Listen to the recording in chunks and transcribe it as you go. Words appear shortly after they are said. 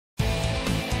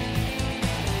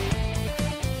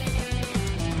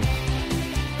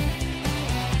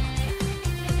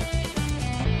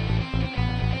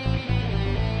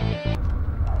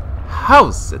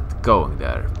How's it going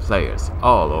there, players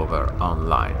all over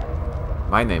online?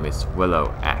 My name is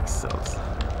Willow Axelz.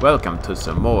 Welcome to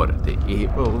some more The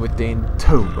Evil Within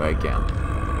 2 again.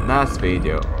 Last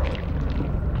video,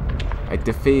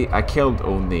 I killed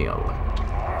O'Neill.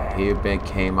 He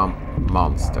became a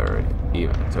monster,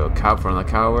 even to a cow from a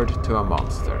coward to a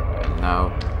monster. And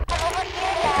now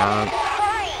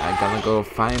I'm gonna go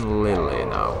find Lily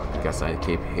now, because I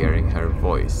keep hearing her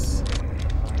voice.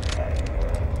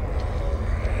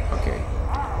 Okay.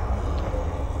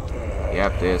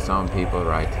 Yep, there's some people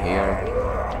right here.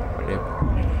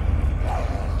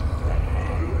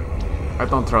 I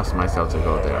don't trust myself to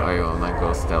go there. I wanna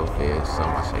go stealthy so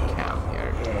much I can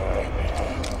here.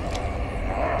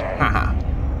 Haha.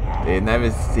 They never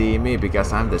see me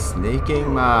because I'm the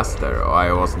sneaking master. Oh,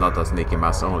 I was not a sneaking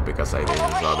master only because I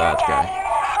didn't saw that guy.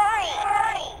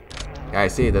 Yeah, I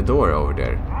see the door over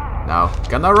there. Now,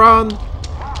 gonna run!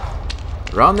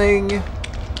 Running!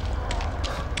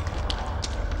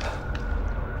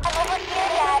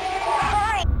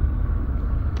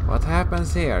 What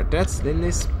happens here? That's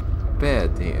Lily's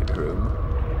bed here, room.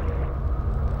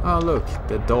 Oh look,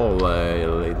 the doll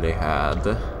Lily had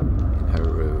in her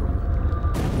room.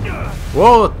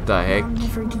 What the heck? I'll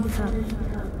never give up.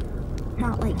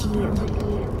 Not like you.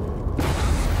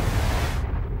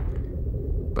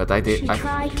 But I did. She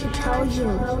tried to tell you.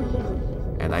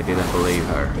 And I didn't believe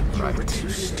her. Right. You were too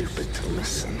stupid to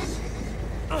listen.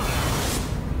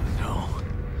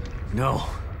 No,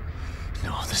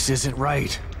 this isn't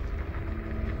right.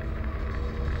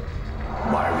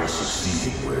 Myra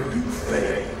succeeded where you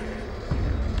failed.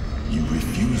 You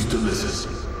refused to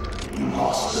listen. You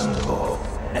lost them both,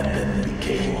 and then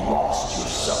became lost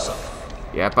yourself.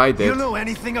 Yep, I did. You know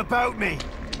anything about me?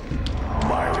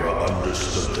 Myra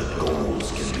understood that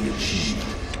goals can be achieved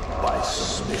by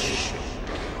submission,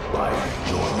 by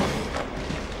joining.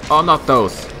 Oh, not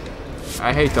those.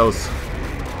 I hate those.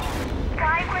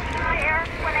 Why were you there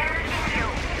when I needed you?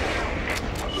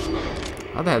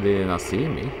 How the hell did they not see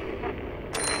me?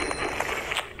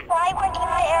 Why were you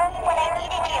there when I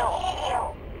needed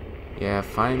you? Yeah,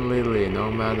 find Lily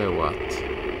no matter what.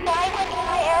 Why were you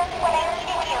there when I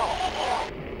needed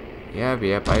you?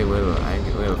 Yep, I will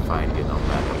find you no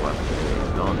matter what.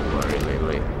 Don't worry,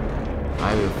 Lily.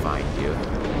 I will find you.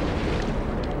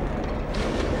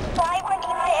 Why were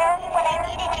you there when I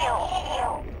needed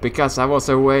you? Because I was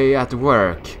away at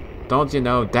work. Don't you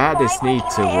know daddies Why were need you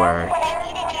to there work? when I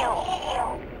needed you?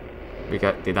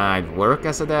 Because did I work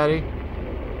as a daddy?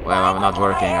 Well, I'm not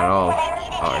working at all,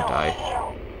 aren't I?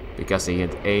 Because he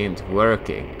ain't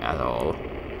working at all.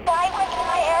 Why were you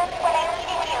there when I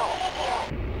needed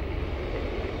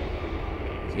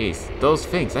you? Jeez, those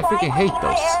things, I freaking hate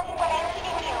those.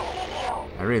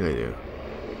 I really do.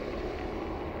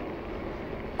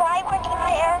 Why were you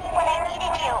there when I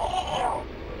needed you?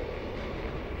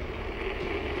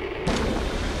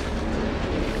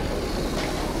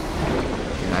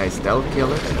 Can I stealth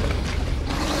kill it?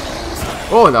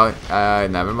 Oh no,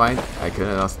 never mind. I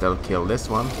couldn't stealth kill this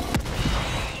one.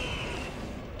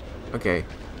 Okay,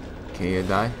 can you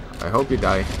die? I hope you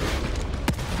die.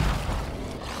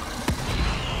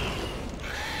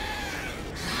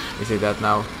 Is it dead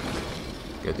now?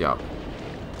 Good job.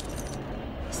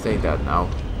 Stay dead now.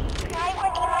 Why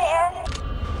were you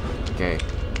there? Okay,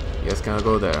 just gonna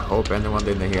go there. Hope anyone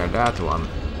didn't hear that one.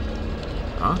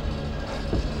 Huh?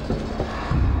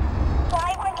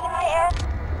 Why were you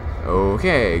there?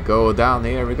 Okay, go down,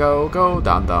 here we go. Go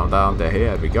down, there,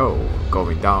 here we go.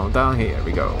 Going down, here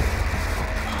we go.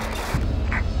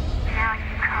 Now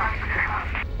you come.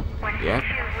 When Yep.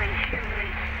 it's too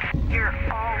late, you're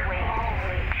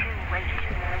always too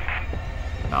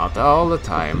late. Not all the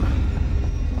time.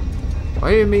 What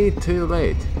do you mean too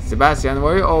late? Sebastian,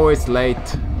 were you always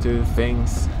late to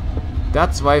things?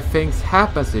 That's why things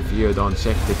happen if you don't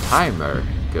check the timer.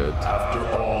 Good. After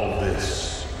all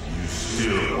this, you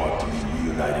still want to be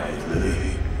reunited with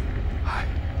Lily?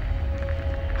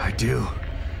 I do.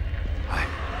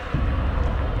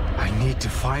 I need to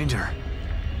find her.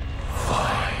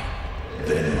 Fine.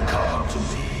 Then come to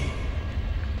me.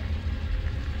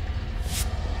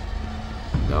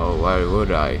 No, why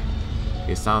would I?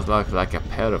 He sounds like a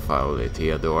pedophile,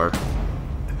 Theodore.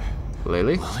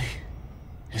 Lily? Lily?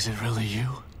 Is it really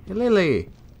you? Lily,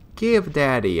 give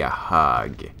Daddy a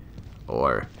hug.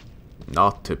 Or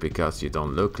not to, because you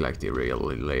don't look like the real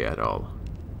Lily at all.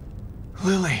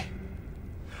 Lily!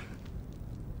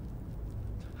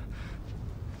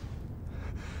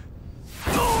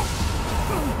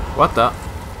 What the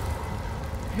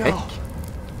No! heck?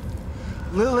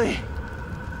 Lily!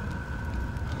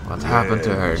 What happened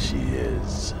to her? There she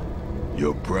is.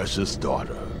 Your precious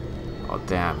daughter. Oh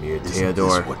damn you, Isn't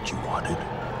Theodore. this what you wanted?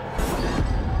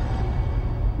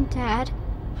 Dad.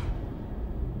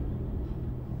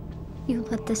 You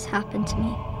let this happen to me.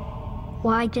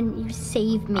 Why didn't you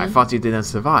save me? I thought you didn't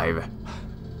survive.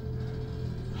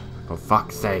 For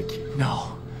fuck's sake.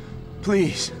 No.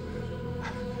 Please.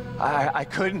 I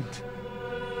couldn't.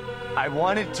 I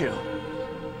wanted to.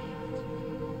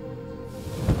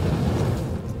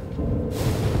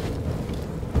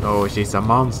 Oh, she's a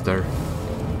monster.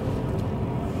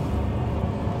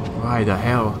 Why the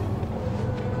hell?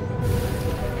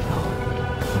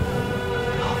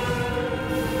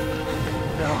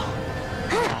 No.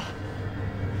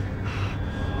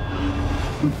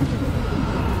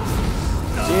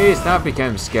 Jeez, that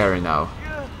became scary now.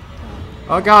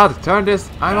 Oh god, turn this!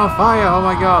 I'm on fire! Oh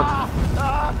my god!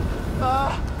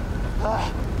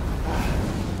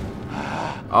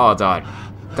 Oh god,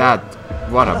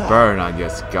 what a burn I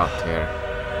just got here.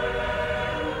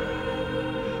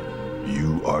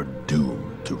 You are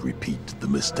doomed to repeat the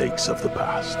mistakes of the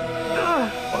past.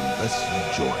 Unless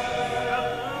you join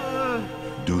me.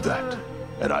 Do that,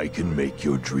 and I can make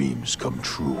your dreams come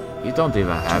true. You don't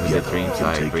even have the Together, dreams we can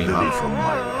I take dream Lily of. from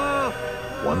Myra.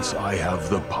 Once I have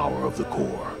the power of the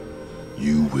core,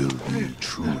 you will be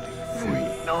truly free.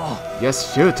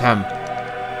 Just shoot him!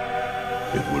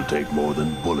 It will take more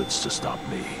than bullets to stop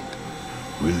me.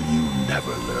 Will you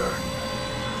never learn?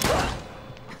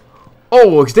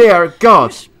 Oh, there!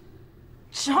 God!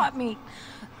 Shot me.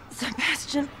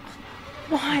 Sebastian,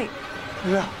 why?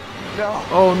 No. No.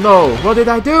 Oh no, what did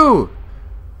I do?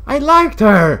 I liked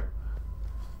her!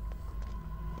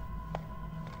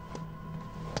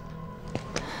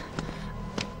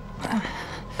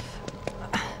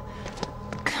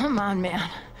 Come on, man.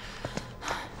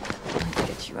 Let's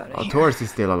get you out of Oh, here. Taurus is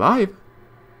still alive.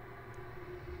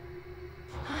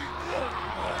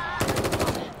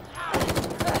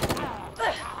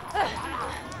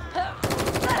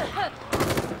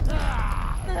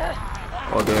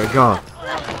 Oh dear god.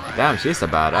 Damn, she's a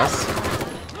badass.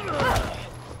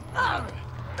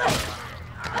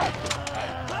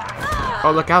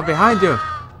 Oh, look out behind you!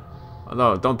 Oh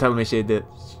no, don't tell me she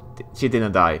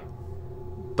didn't die.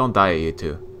 Don't die, you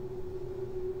two.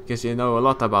 Because you know a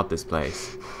lot about this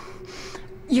place.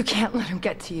 You can't let him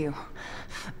get to you.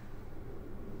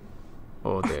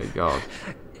 Oh dear god.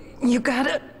 You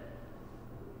gotta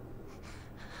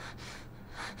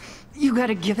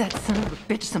give that son of a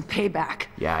bitch some payback.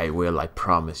 Yeah, I will, I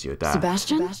promise you that.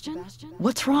 Sebastian?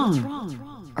 What's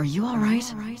wrong? Are you all right?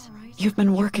 You've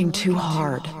been working too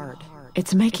hard.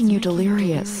 It's making you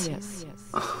delirious.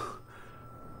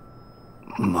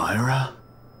 Myra?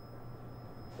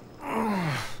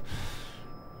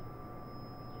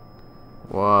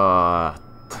 What?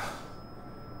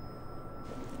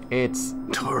 It's...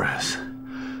 Torres.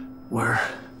 Where?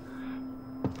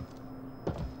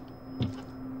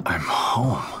 I'm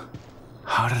home.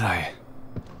 How did I?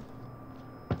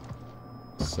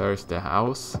 Search the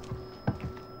house.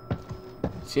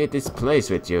 Shit is place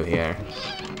with you here.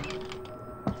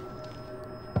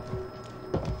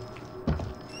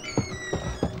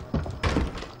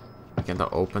 Can I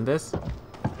open this?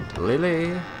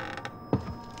 Lily?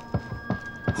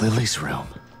 Lily's room.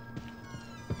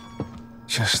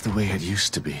 Just the way it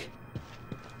used to be.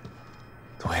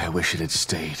 The way I wish it had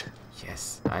stayed.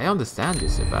 Yes, I understand you,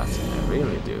 Sebastian. I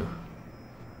really do.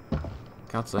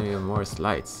 Got some even more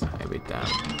slides, maybe down.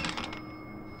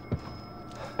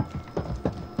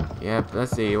 Yep,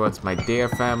 let's see what's my dear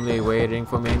family waiting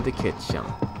for me in the kitchen.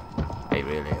 I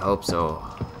really hope so.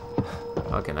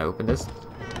 How can I open this?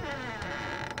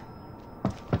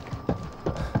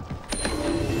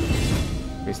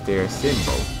 Mysterious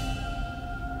symbol.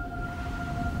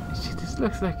 Shit, this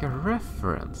looks like a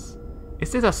reference.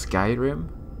 Is it a Skyrim?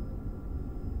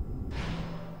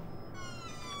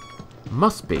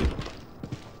 Must be.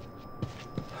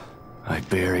 I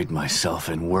buried myself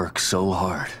in work so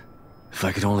hard. If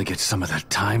I could only get some of that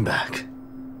time back,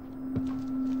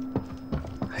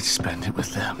 I'd spend it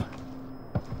with them.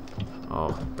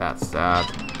 Oh, that's sad.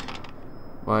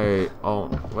 Why? Oh,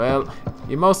 well,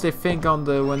 you mostly think on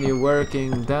the when you're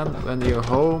working, then when you're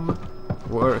home,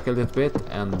 work a little bit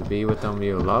and be with them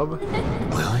you love.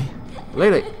 Lily?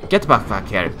 Lily, get back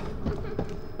here.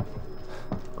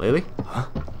 Lily? Huh?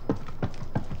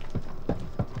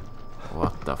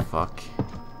 What the fuck?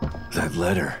 That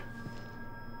letter.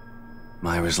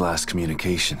 Myra's last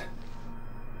communication.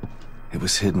 It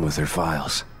was hidden with her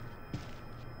files.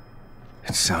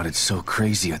 It sounded so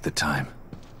crazy at the time.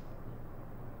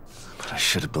 But I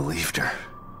should have believed her.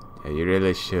 Yeah, you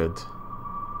really should.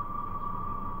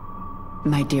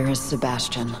 My dearest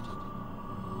Sebastian,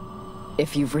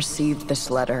 If you've received this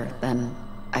letter, then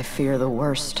I fear the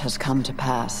worst has come to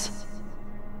pass.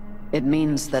 It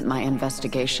means that my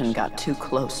investigation got too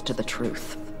close to the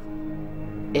truth.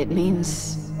 It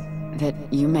means that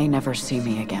you may never see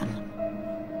me again.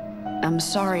 I'm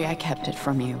sorry I kept it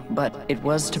from you, but it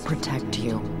was to protect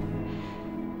you.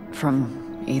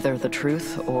 From either the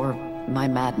truth or my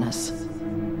madness.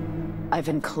 I've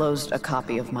enclosed a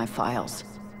copy of my files.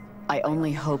 I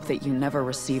only hope that you never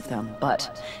receive them,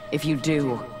 but if you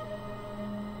do,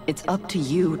 it's up to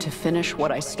you to finish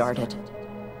what I started.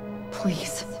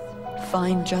 Please,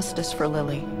 find justice for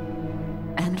Lily,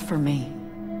 and for me.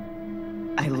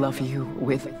 I love you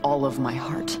with all of my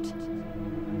heart.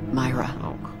 Myra.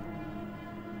 Oh.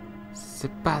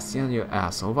 Sebastian, you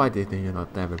asshole. Why didn't you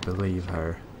not ever believe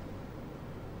her?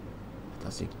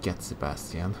 Does you get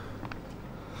Sebastian?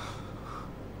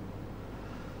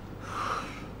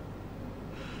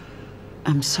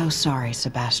 I'm so sorry,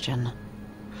 Sebastian.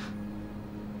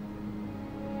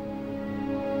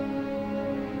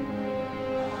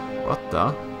 What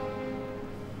the?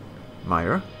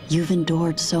 Myra? You've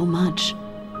endured so much.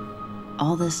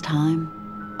 All this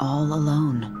time, all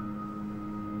alone.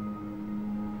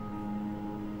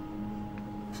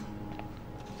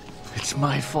 It's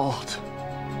my fault.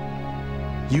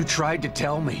 You tried to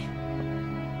tell me.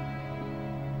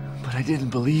 But I didn't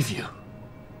believe you.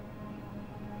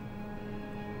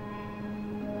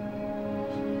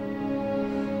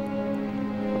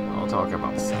 I'll talk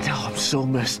about this. Now I'm so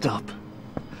messed up.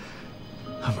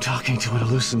 I'm talking to an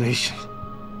hallucination.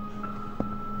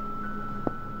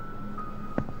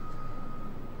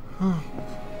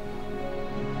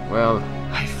 Well,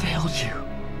 I failed you.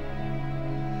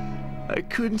 I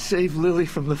couldn't save Lily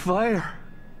from the fire.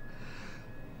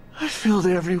 I failed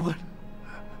everyone.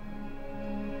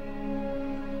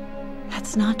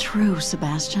 That's not true,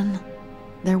 Sebastian.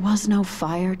 There was no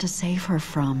fire to save her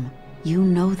from. You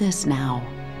know this now.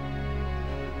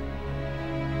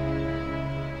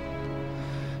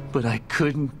 But I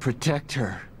couldn't protect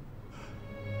her.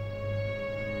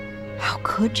 How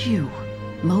could you?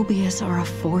 Mobius are a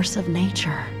force of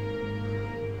nature.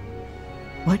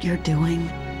 What you're doing,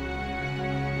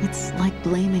 it's like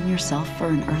blaming yourself for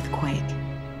an earthquake.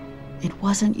 It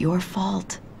wasn't your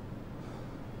fault.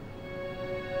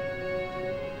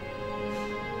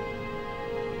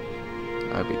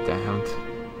 I'll be damned.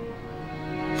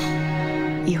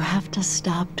 You have to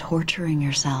stop torturing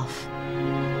yourself.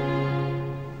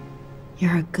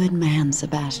 You're a good man,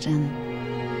 Sebastian.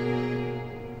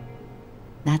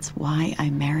 That's why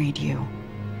I married you.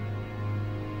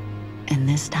 And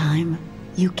this time,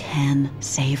 you can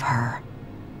save her.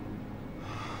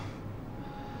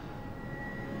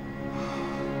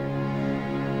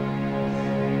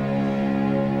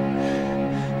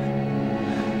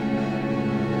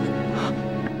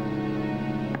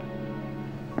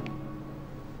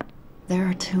 There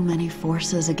are too many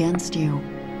forces against you.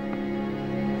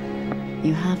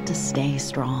 You have to stay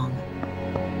strong.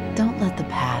 Don't let the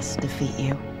past defeat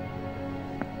you.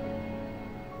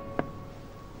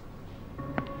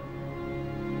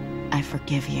 I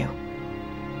forgive you.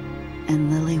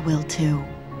 And Lily will too.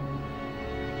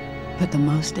 But the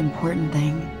most important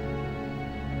thing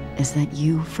is that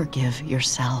you forgive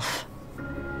yourself.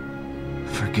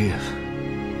 Forgive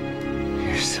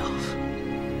yourself.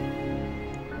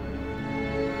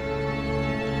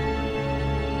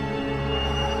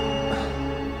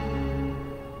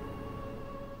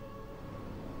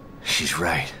 She's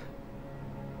right.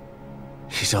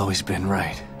 She's always been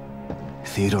right.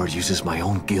 Theodore uses my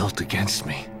own guilt against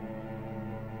me.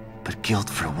 But guilt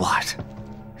for what?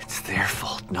 It's their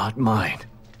fault, not mine.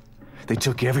 They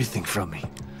took everything from me.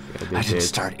 Yeah, I didn't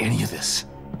start any of this.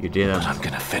 You didn't. But I'm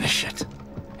gonna finish it.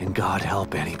 And God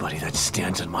help anybody that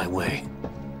stands in my way.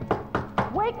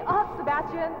 Wake up,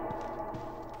 Sebastian!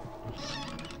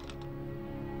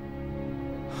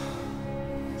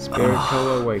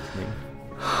 Spiritual awakening.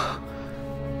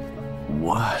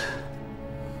 What?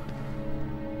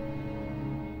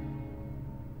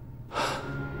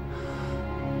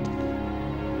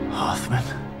 Hoffman?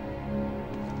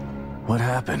 What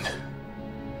happened?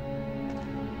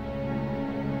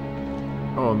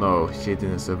 Oh no, she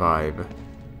didn't survive.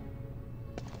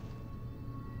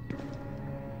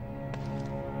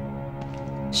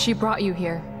 She brought you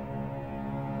here.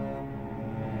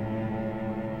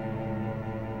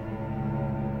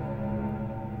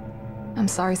 I'm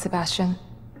sorry, Sebastian.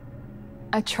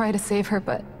 I tried to save her,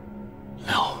 but...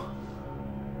 No.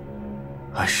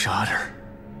 I shot her.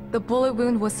 the bullet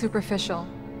wound was superficial.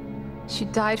 She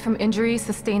died from injuries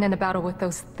sustained in a battle with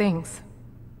those things.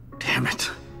 Damn it.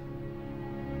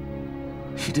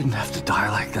 She didn't have to die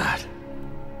like that.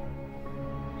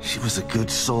 She was a good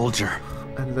soldier.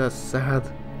 And that's sad.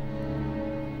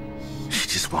 She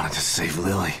just wanted to save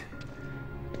Lily.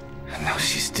 And now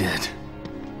she's dead.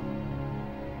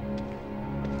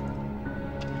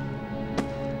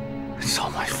 It's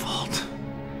all my fault.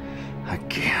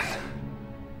 Again.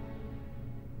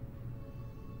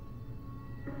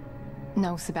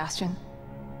 No, Sebastian.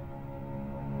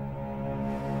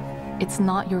 It's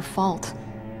not your fault.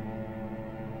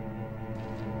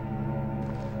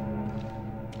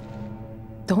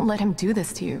 Don't let him do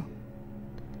this to you.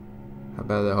 I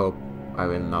better hope I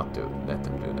will not let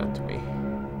him do that to me.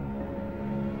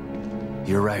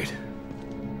 You're right.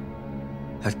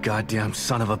 That goddamn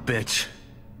son of a bitch.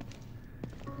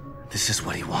 This is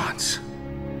what he wants.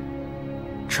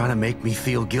 Trying to make me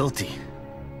feel guilty.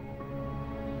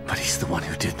 But he's the one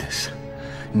who did this.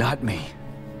 Not me.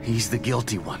 He's the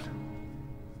guilty one.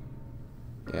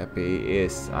 Yep, he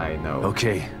is, I know.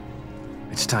 Okay.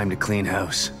 It's time to clean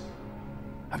house.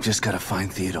 I've just gotta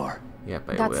find Theodore. Yep,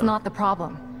 I will. That's not the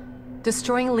problem.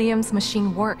 Destroying Liam's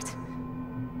machine worked.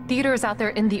 Theodore's out there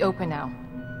in the open now.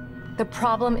 The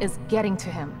problem is getting to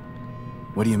him.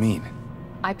 What do you mean?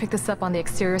 I picked this up on the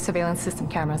exterior surveillance system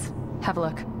cameras. Have a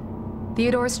look.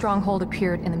 Theodore's stronghold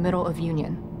appeared in the middle of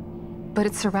Union. But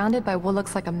it's surrounded by what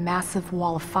looks like a massive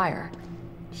wall of fire.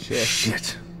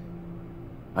 Shit.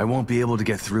 I won't be able to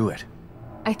get through it.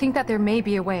 I think that there may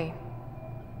be a way.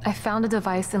 I found a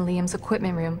device in Liam's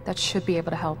equipment room that should be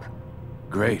able to help.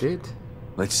 Great. You did?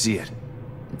 Let's see it.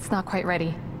 It's not quite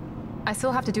ready. I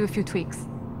still have to do a few tweaks.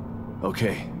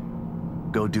 Okay.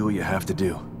 Go do what you have to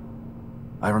do.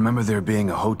 I remember there being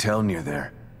a hotel near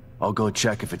there. I'll go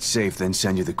check if it's safe, then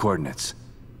send you the coordinates.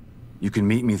 You can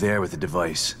meet me there with the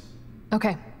device.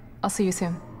 Okay. I'll see you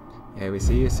soon. Yeah, we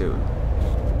see you soon.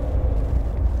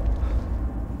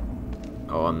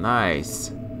 Oh,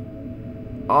 nice.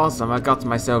 Awesome, I got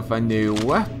myself a new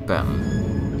weapon.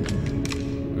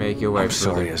 Make your way I'm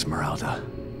through sorry, the... Esmeralda.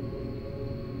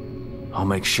 I'll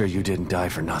make sure you didn't die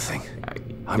for nothing.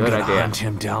 I'm good gonna idea. hunt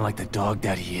him down like the dog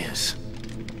that he is.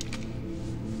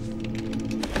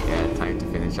 Yeah, time to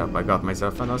finish up. I got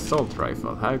myself an assault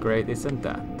rifle. How great isn't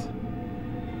that?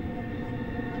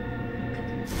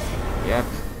 Yep.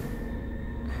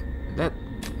 That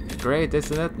great,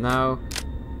 isn't it? Now,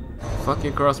 fuck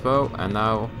your crossbow, and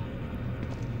now...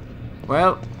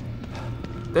 Well,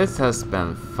 this has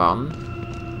been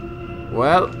fun.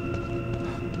 Well,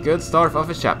 good start of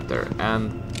a chapter,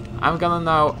 and I'm gonna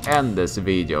now end this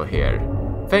video here.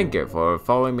 Thank you for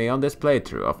following me on this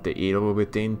playthrough of The Evil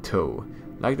Within 2.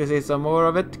 Like to see some more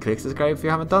of it, click subscribe if you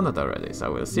haven't done it already, so I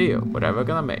will see you whatever I'm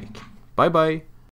gonna make. Bye bye!